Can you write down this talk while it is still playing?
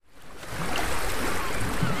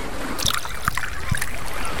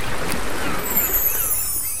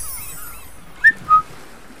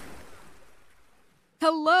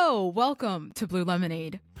Welcome to Blue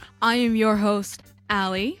Lemonade. I am your host,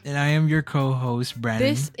 Allie. And I am your co-host, Brandon.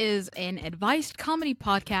 This is an advised comedy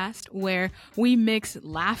podcast where we mix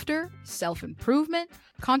laughter, self-improvement,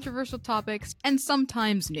 controversial topics, and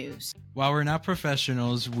sometimes news. While we're not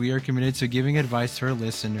professionals, we are committed to giving advice to our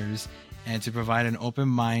listeners and to provide an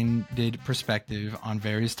open-minded perspective on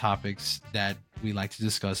various topics that we like to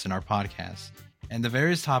discuss in our podcast. And the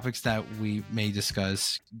various topics that we may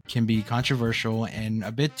discuss can be controversial and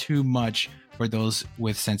a bit too much for those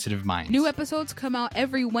with sensitive minds. New episodes come out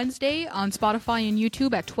every Wednesday on Spotify and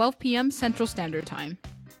YouTube at 12 p.m. Central Standard Time.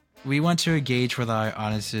 We want to engage with our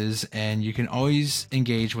audiences, and you can always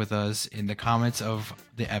engage with us in the comments of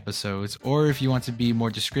the episodes, or if you want to be more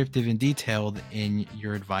descriptive and detailed in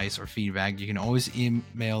your advice or feedback, you can always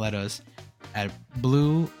email at us at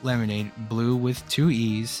Blue Lemonade, Blue with 2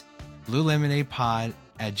 E's,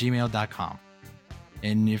 bluelemonadepod@gmail.com.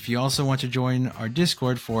 And if you also want to join our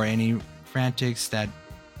Discord for any frantics that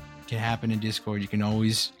can happen in Discord, you can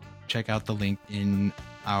always check out the link in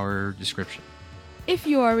our description. If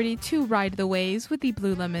you are ready to ride the waves with the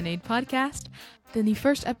Blue Lemonade podcast, then the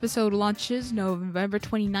first episode launches November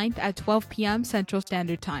 29th at 12 p.m. Central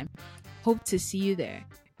Standard Time. Hope to see you there.